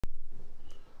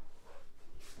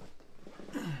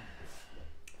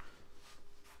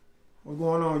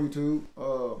going on,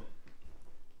 YouTube?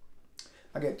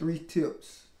 I got 3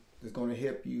 tips that's going to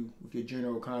help you with your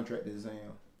general contractor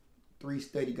exam. 3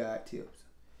 study guide tips.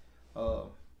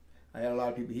 I had a lot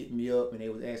of people hitting me up and they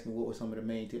was asking what were some of the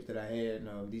main tips that I had.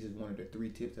 And these is one of the 3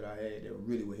 tips that I had that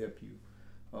really will help you.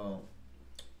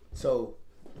 So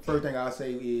the first thing I'll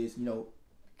say is,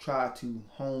 try to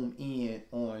hone in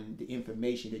on the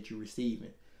information that you're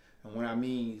receiving. And what I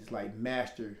mean is like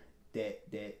master the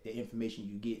information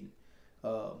you're getting.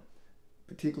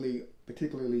 Particularly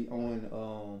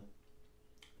on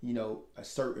a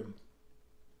certain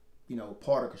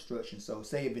part of construction. So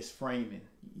say if it's framing,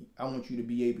 I want you to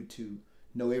be able to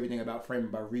know everything about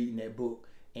framing by reading that book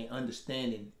and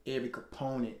understanding every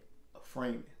component of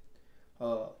framing.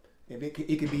 If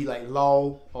it could be like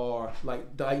law, or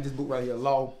like this book right here,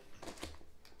 law,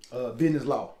 business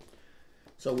law.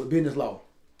 So with business law,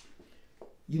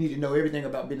 you need to know everything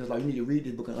about business law. You need to read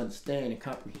this book and understand and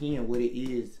comprehend what it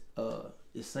is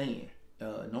it's saying.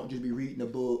 Don't just be reading the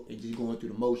book and just going through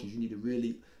the motions. You need to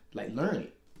really learn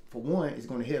it. For one, it's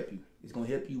going to help you. It's going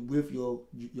to help you with your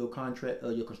contract,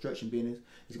 your construction business.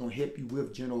 It's going to help you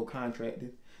with general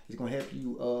contracting. It's going to help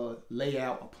you lay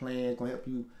out a plan. It's going to help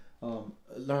you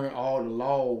learn all the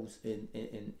laws and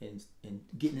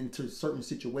getting into certain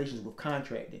situations with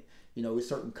contracting. It's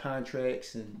certain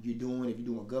contracts and if you're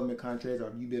doing government contracts, or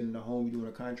if you've been in a home, you're doing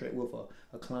a contract with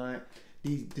a client.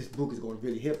 This book is going to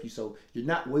really help you. So you're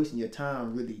not wasting your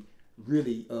time really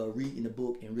reading the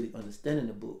book and really understanding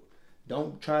the book.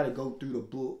 Don't try to go through the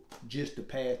book just to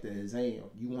pass the exam.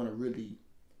 You want to really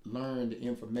learn the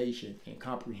information and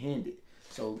comprehend it.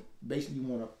 So basically, you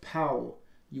want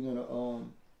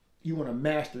to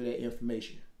master that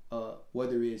information.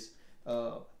 Whether it's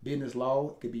business law,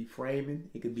 it could be framing,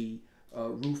 it could be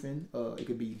roofing, it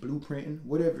could be blueprinting,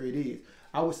 whatever it is.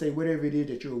 I would say whatever it is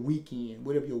that you're weak in,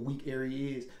 whatever your weak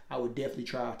area is, I would definitely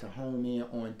try to hone in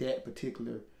on that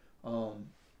particular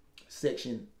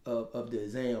section of the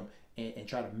exam and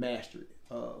try to master it.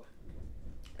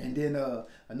 And then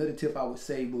another tip I would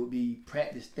say would be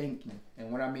practice thinking.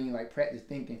 And what I mean like practice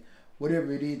thinking,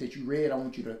 whatever it is that you read, I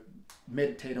want you to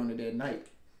meditate on it that night.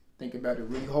 Think about it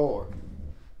really hard.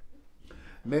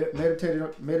 Meditate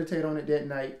on it that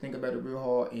night. Think about it real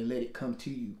hard and let it come to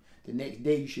you. The next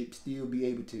day you should still be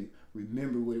able to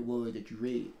remember what it was that you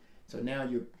read. So now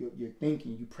you're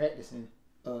thinking, you're practicing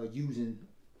using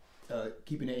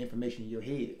keeping that information in your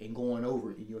head and going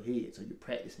over it in your head. So you're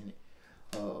practicing it.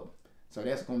 So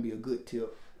that's going to be a good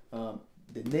tip.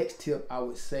 The next tip I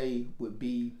would say would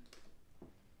be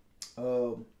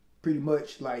pretty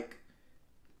much like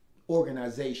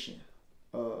organization.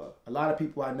 A lot of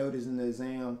people I notice in the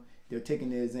exam, they're taking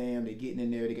the exam, they're getting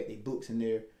in there, they got their books in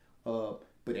there,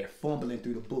 but they're fumbling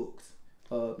through the books.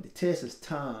 The test is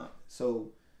time,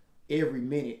 so every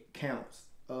minute counts.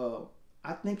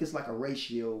 I think it's like a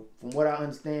ratio. From what I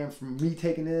understand from me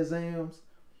taking the exams,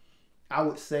 I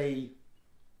would say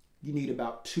you need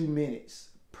about 2 minutes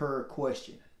per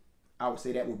question. I would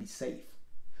say that would be safe.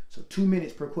 So 2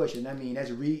 minutes per question. I mean,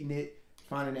 that's reading it,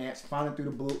 finding the answer, finding through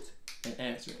the books, and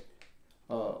answering it.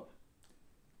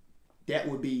 That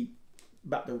would be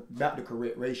about the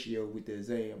correct ratio with the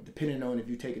exam, depending on if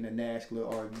you're taking a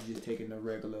NASCLA or if you're just taking a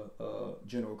regular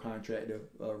general contractor,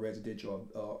 residential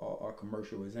or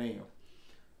commercial exam.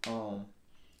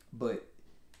 But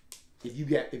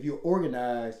if you're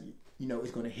organized,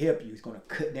 it's going to help you. It's going to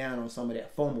cut down on some of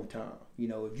that FOMO time.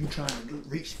 If you're trying to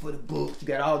reach for the books, you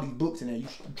got all these books in there. You're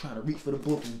trying to reach for the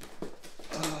book,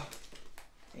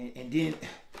 and then,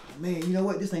 man, you know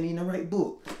what? This ain't even the right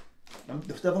book.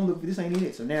 The stuff I'm looking for, this ain't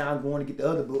it. So now I'm going to get the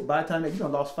other book. By the time that you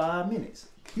done lost 5 minutes,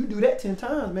 you do that 10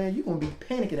 times, man, you're going to be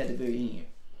panicking at the very end.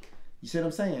 You see what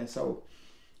I'm saying? So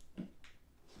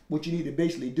what you need to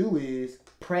basically do is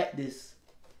practice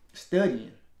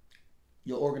studying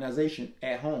your organization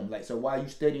at home. So while you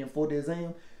studying for the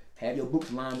exam, have your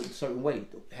books lined up a certain way.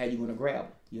 How you going to grab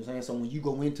them? You know what I'm saying? So when you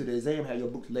go into the exam, have your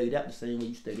books laid out the same way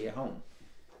you study at home.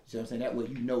 You see what I'm saying? That way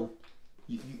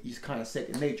it's kind of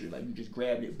second nature. Like you just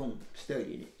grabbed it, boom,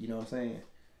 studied it. You know what I'm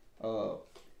saying?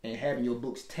 And having your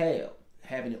books tabbed,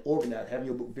 having it organized, having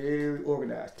your book very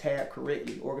organized, tabbed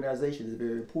correctly. Organization is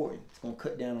very important. It's gonna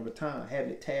cut down on the time.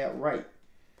 Having it tabbed right.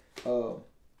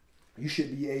 You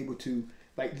should be able to,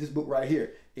 like this book right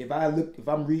here. If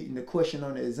I'm reading the question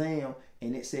on the exam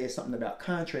and it says something about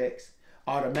contracts,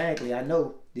 automatically I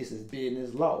know this is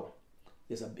business law.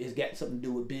 It's got something to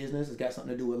do with business. It's got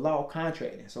something to do with law,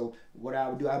 contracting. So what I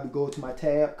would do, I would go to my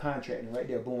tab, contracting, right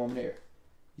there, boom, I'm there.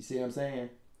 You see what I'm saying?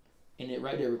 And it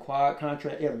right there, required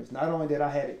contract elements. Not only that I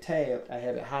have it tabbed, I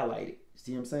have it highlighted.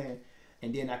 See what I'm saying?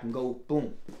 And then I can go,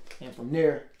 boom. And from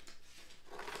there,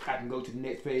 I can go to the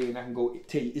next page and I can go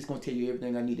tell you, it's gonna tell you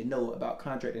everything I need to know about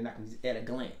contracting I can at a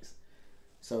glance.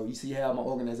 So you see how my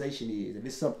organization is. If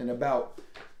it's something about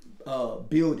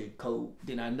building code,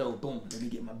 then I know, boom, let me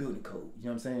get my building code. You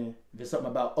know what I'm saying? If it's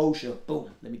something about OSHA, boom,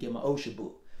 let me get my OSHA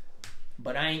book.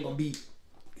 But I ain't gonna be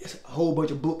a whole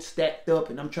bunch of books stacked up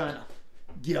and I'm trying to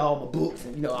get all my books,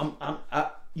 and you know,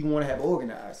 you want to have it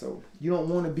organized. So you don't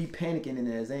want to be panicking in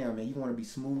the exam, man. You want to be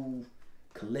smooth,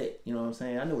 collect. You know what I'm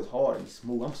saying? I know it's hard to be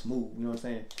smooth. I'm smooth. You know what I'm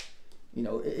saying? You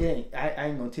know, it ain't. I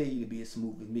ain't gonna tell you to be as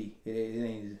smooth as me. It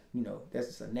ain't. You know, that's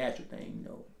just a natural thing. You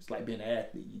know, it's like being an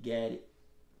athlete. You got it.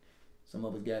 Some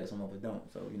of us got it. Some of us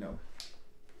don't. So you know,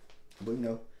 but you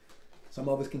know, some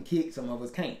of us can kick. Some of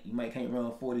us can't. You might can't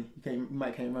run 40. You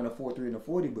might can't run a 4.3 and a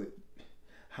 40, but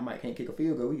I might can't kick a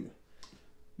field goal either.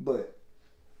 But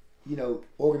you know,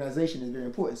 organization is very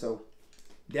important. So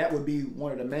that would be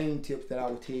one of the main tips that I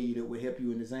would tell you that would help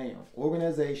you in the exam.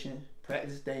 Organization,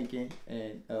 practice thinking,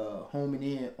 and homing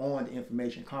in on the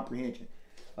information comprehension.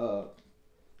 You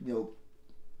know,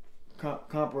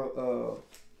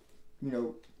 you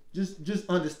know, just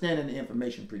understanding the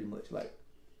information pretty much. Like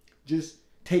just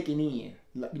taking in,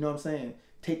 like, you know what I'm saying?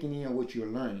 Taking in what you're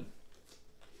learning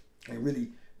and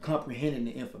really comprehending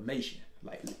the information.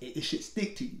 Like it should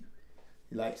stick to you.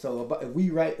 Like, so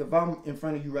if I'm in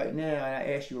front of you right now and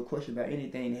I ask you a question about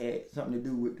anything that had something to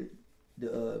do with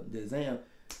the exam,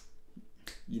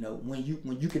 you know, when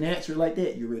you can answer it like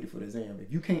that, you're ready for the exam.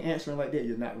 If you can't answer it like that,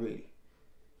 you're not ready.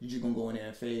 You're just gonna go in there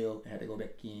and fail and have to go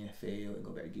back again, fail and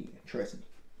go back again. Trust me.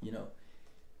 You know,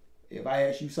 if I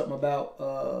ask you something about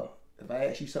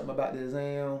the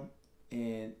exam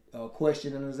and a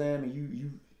question in the exam, and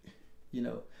you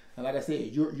know, and like I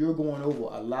said, you're going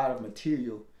over a lot of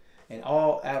material. And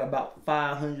all out about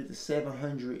 500 to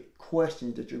 700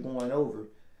 questions that you're going over,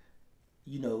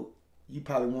 you know, you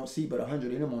probably won't see but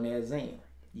 100 of them on that exam.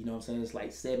 You know what I'm saying? It's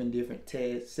like 7 different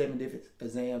tests, 7 different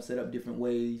exams set up different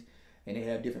ways, and they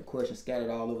have different questions scattered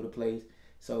all over the place.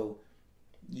 So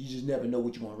you just never know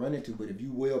what you're going to run into. But if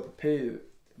you're well prepared,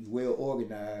 you're well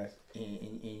organized,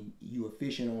 and you're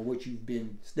efficient on what you've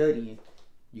been studying,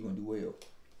 you're going to do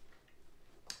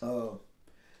well.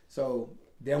 So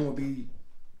that would be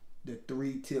the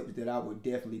 3 tips that I would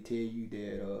definitely tell you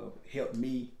that helped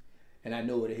me, and I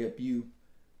know it'll help you.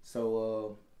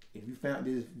 So if you found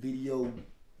this video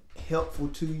helpful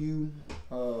to you,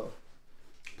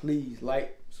 please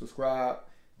like, subscribe,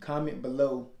 comment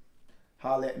below,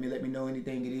 holler at me, let me know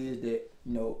anything it is that,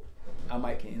 you know, I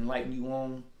might can enlighten you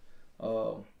on,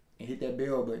 and hit that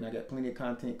bell button. I got plenty of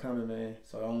content coming, man,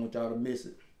 so I don't want y'all to miss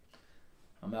it.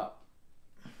 I'm out.